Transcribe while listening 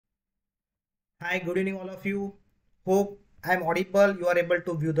Hi, good evening, all of you. Hope I'm audible. You are able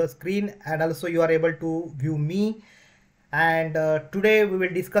to view the screen and also you are able to view me. And today we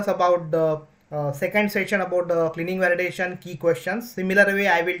will discuss about the second session about the cleaning validation key questions. Similar way,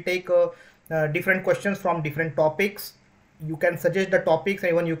 I will take different questions from different topics. You can suggest the topics,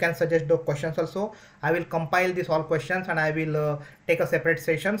 and even you can suggest the questions also. I will compile these all questions and I will take a separate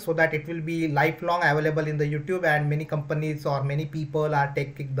session so that it will be lifelong available in the YouTube, and many companies or many people are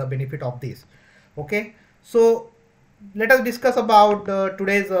taking the benefit of this. Okay, so let us discuss about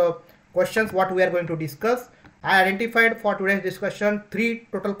today's questions, what we are going to discuss. I identified for today's discussion three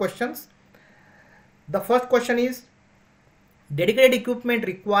total questions. The first question is dedicated equipment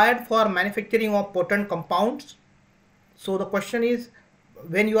required for manufacturing of potent compounds. So the question is,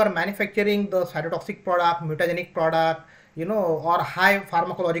 when you are manufacturing the cytotoxic product, mutagenic product, or high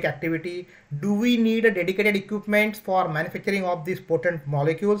pharmacologic activity, do we need a dedicated equipment for manufacturing of these potent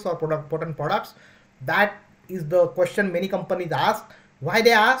molecules or potent products? That is the question many companies ask. Why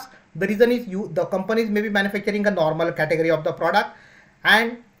they ask? The reason is the companies may be manufacturing a normal category of the product,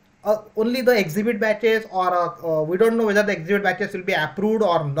 and only the exhibit batches, or we don't know whether the exhibit batches will be approved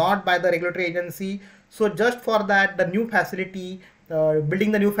or not by the regulatory agency. So just for that, the new facility,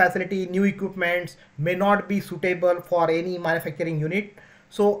 building the new facility, new equipments may not be suitable for any manufacturing unit.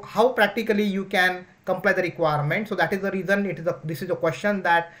 So how practically you can comply the requirement? So that is the reason this is a question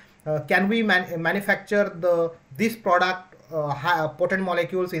that can we manufacture this product, potent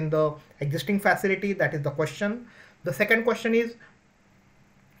molecules, in the existing facility? That is the question. The second question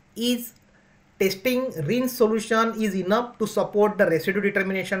is testing rinse solution is enough to support the residue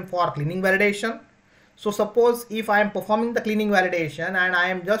determination for cleaning validation? So suppose if I am performing the cleaning validation and I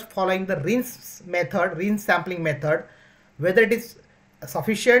am just following the rinse method, rinse sampling method, whether it is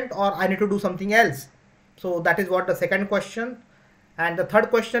sufficient or I need to do something else. So that is what the second question. And the third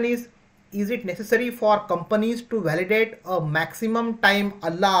question is it necessary for companies to validate a maximum time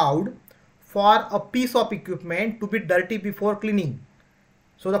allowed for a piece of equipment to be dirty before cleaning?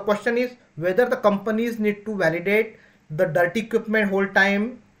 So the question is whether the companies need to validate the dirty equipment whole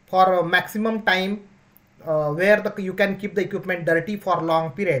time for a maximum time, where you can keep the equipment dirty for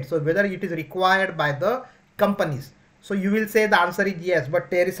long period. So whether it is required by the companies. So you will say the answer is yes, but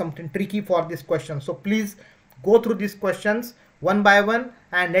there is something tricky for this question. So please go through these questions one by one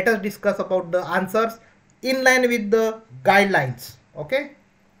and let us discuss about the answers in line with the guidelines. Okay.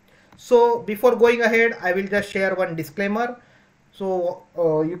 So before going ahead, I will just share one disclaimer. So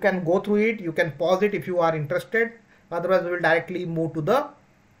you can go through it, you can pause it if you are interested. Otherwise, we will directly move to the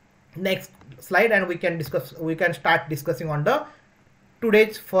next slide and we can start discussing on the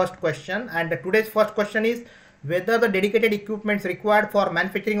today's first question. And today's first question is whether the dedicated equipment required for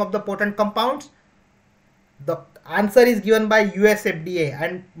manufacturing of the potent compounds. The answer is given by US FDA,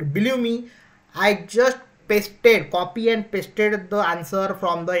 and believe me, I just copy and pasted the answer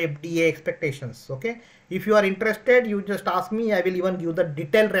from the FDA expectations. Okay, if you are interested, you just ask me. I will even give the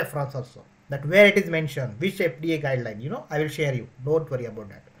detailed reference also, that where it is mentioned, which FDA guideline, I will share you. Don't worry about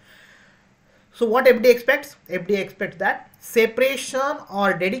that. So what FDA expects? FDA expects that separation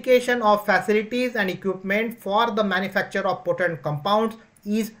or dedication of facilities and equipment for the manufacture of potent compounds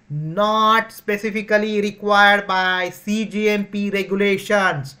is not specifically required by CGMP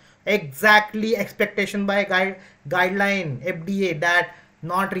regulations. Exactly expectation by guideline FDA, that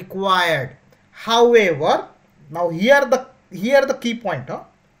not required. However, now here the key point.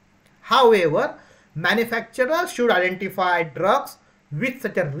 However, manufacturers should identify drugs with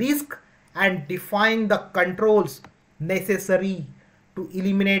such a risk and define the controls necessary to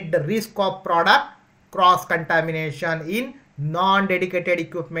eliminate the risk of product cross contamination in non-dedicated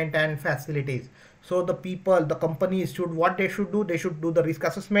equipment and facilities. So the companies should, what they should do, they should do the risk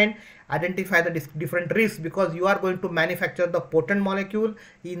assessment, identify the different risks, because you are going to manufacture the potent molecule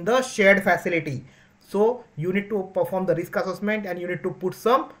in the shared facility. So you need to perform the risk assessment and you need to put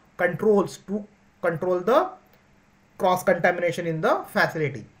some controls to control the cross contamination in the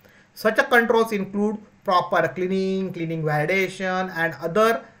facility. Such a controls include proper cleaning validation, and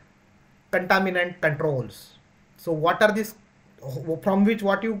other contaminant controls. So what are these? From which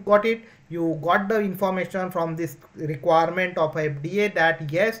what you got it? You got the information from this requirement of FDA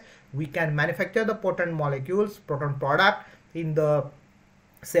that yes, we can manufacture the potent molecules, potent product in the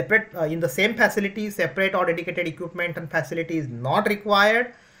separate in the same facility. Separate or dedicated equipment and facility is not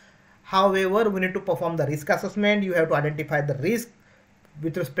required. However, we need to perform the risk assessment. You have to identify the risk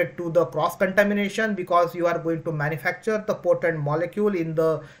with respect to the cross contamination, because you are going to manufacture the potent molecule in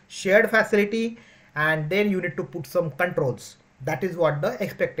the shared facility, and then you need to put some controls. That is what the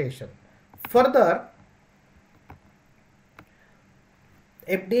expectation. Further,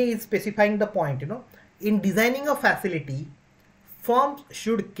 FDA is specifying the point, in designing a facility, firms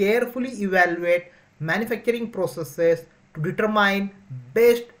should carefully evaluate manufacturing processes to determine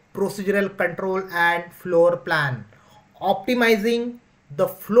best procedural control and floor plan, optimizing the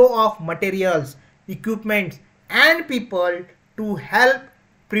flow of materials, equipment, and people to help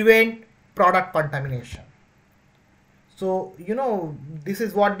prevent product contamination. So this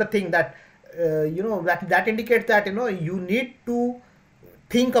is what the thing that that indicates that you need to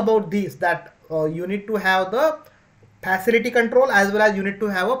think about this, that you need to have the facility control as well as you need to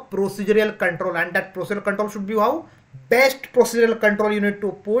have a procedural control, and that procedural control should be how best procedural control you need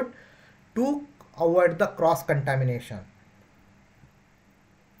to put to avoid the cross contamination,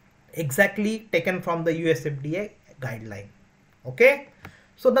 exactly taken from the US FDA guideline. Okay,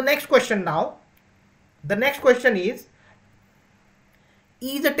 so the next question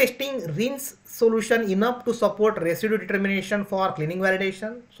is a testing rinse solution enough to support residue determination for cleaning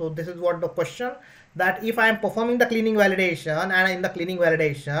validation? So this is what the question, that if I am performing the cleaning validation, and in the cleaning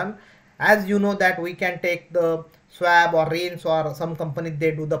validation, as you know that we can take the swab or rinse, or some companies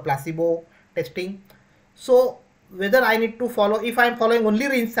they do the placebo testing. So whether I need to follow, if I am following only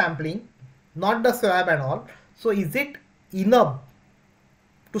rinse sampling, not the swab and all, so is it enough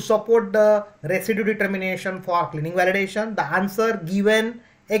to support the residue determination for cleaning validation? The answer given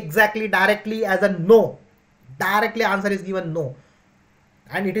exactly directly as a no. Directly answer is given no.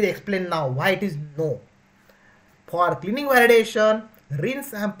 And it is explained now why it is no. For cleaning validation, rinse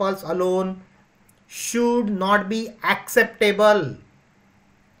samples alone should not be acceptable.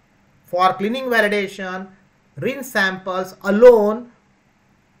 For cleaning validation, rinse samples alone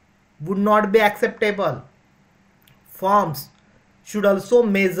would not be acceptable. Firms should also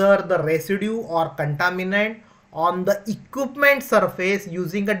measure the residue or contaminant on the equipment surface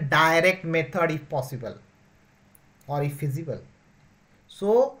using a direct method if possible or if feasible.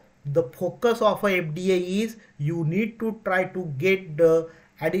 So the focus of a FDA is you need to try to get the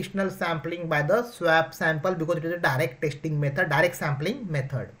additional sampling by the swab sample, because it is a direct testing method, direct sampling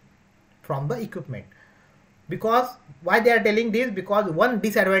method from the equipment. Because why they are telling this? Because one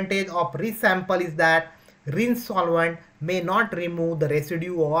disadvantage of rinse sample is that rinse solvent may not remove the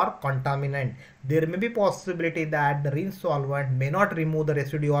residue or contaminant. There may be possibility that the rinse solvent may not remove the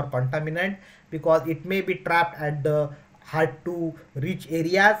residue or contaminant because it may be trapped at the hard to reach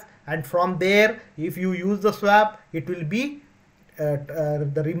areas, and from there if you use the swab, it will be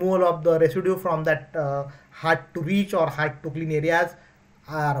the removal of the residue from that hard to reach or hard to clean areas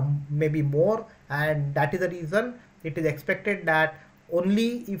are maybe more, and that is the reason it is expected that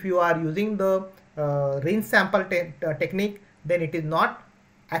only if you are using the rinse sample technique, then it is not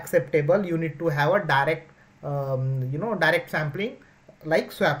acceptable. You need to have a direct direct sampling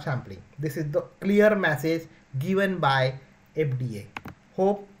like swab sampling. This is the clear message given by FDA.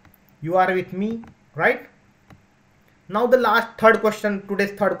 Hope you are with me, right? Now the third question,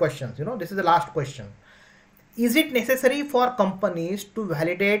 today's third question, this is the last question. Is it necessary for companies to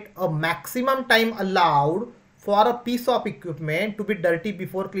validate a maximum time allowed for a piece of equipment to be dirty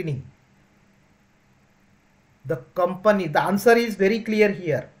before cleaning? The answer is very clear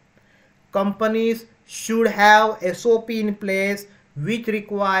here. Companies should have SOP in place which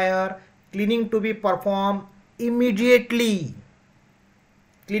require cleaning to be performed immediately.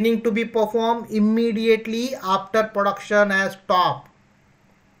 Cleaning to be performed immediately after production has stopped.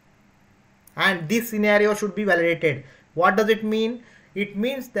 And this scenario should be validated. What does it mean? It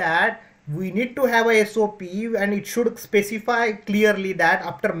means that we need to have a SOP, and it should specify clearly that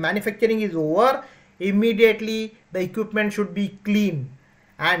after manufacturing is over, immediately the equipment should be clean,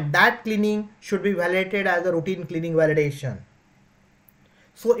 and that cleaning should be validated as a routine cleaning validation.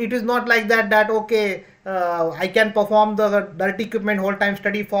 So it is not like that okay, I can perform the dirty equipment whole time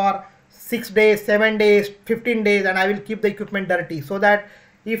study for 6 days, 7 days, 15 days, and I will keep the equipment dirty, so that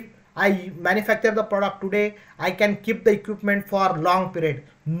if I manufacture the product today, I can keep the equipment for long period.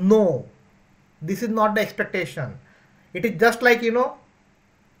 No, this is not the expectation. It is just like,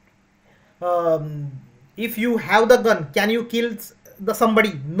 if you have the gun, can you kill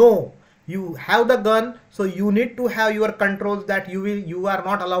somebody? No, you have the gun, so you need to have your controls that you are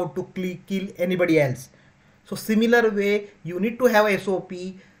not allowed to kill anybody else. So similar way, you need to have a SOP,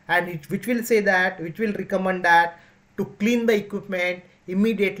 and which will recommend that to clean the equipment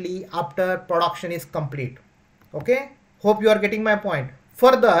immediately after production is complete. Okay, hope you are getting my point.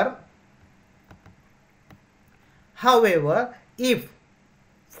 Further, however, if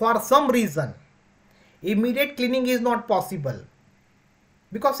for some reason immediate cleaning is not possible,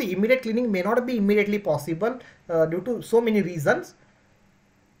 because see, immediate cleaning may not be immediately possible due to so many reasons.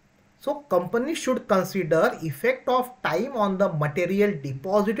 So companies should consider effect of time on the material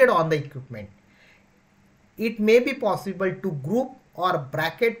deposited on the equipment. It may be possible to group or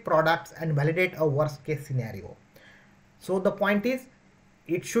bracket products and validate a worst case scenario. So the point is,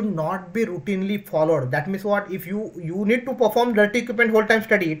 it should not be routinely followed. That means what? If you need to perform dirty equipment whole time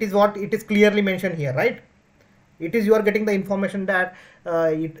study, it is what it is clearly mentioned here, right? It is you are getting the information that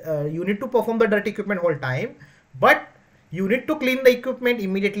you need to perform the dirty equipment whole time, but you need to clean the equipment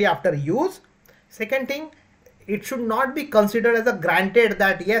immediately after use. Second thing, it should not be considered as a granted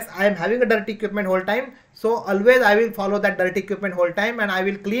that yes, I am having a dirty equipment whole time, so always I will follow that dirty equipment whole time and I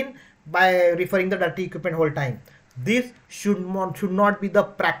will clean by referring the dirty equipment whole time. This should not be the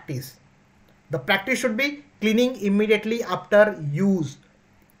practice. The practice should be cleaning immediately after use.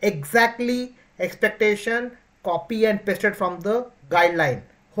 Exactly expectation copy and pasted from the guideline.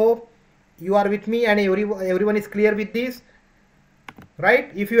 Hope you are with me and everyone is clear with this, right?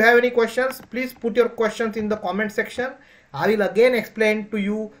 If you have any questions, please put your questions in the comment section. I will again explain to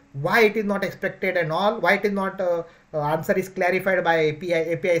you why it is not expected and all, why it is not answer is clarified by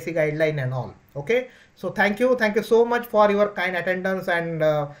APIC guideline and all. Okay, so thank you so much for your kind attendance and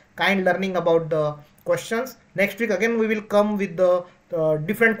kind learning about the questions. Next week again we will come with the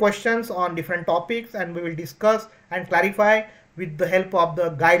different questions on different topics and we will discuss and clarify with the help of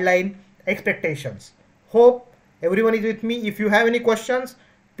the guideline expectations. Hope everyone is with me. If you have any questions,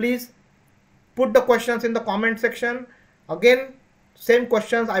 please put the questions in the comment section. Again, same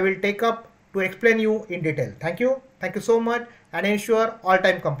questions I will take up to explain you in detail. Thank you so much and ensure all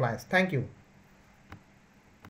time compliance. Thank you.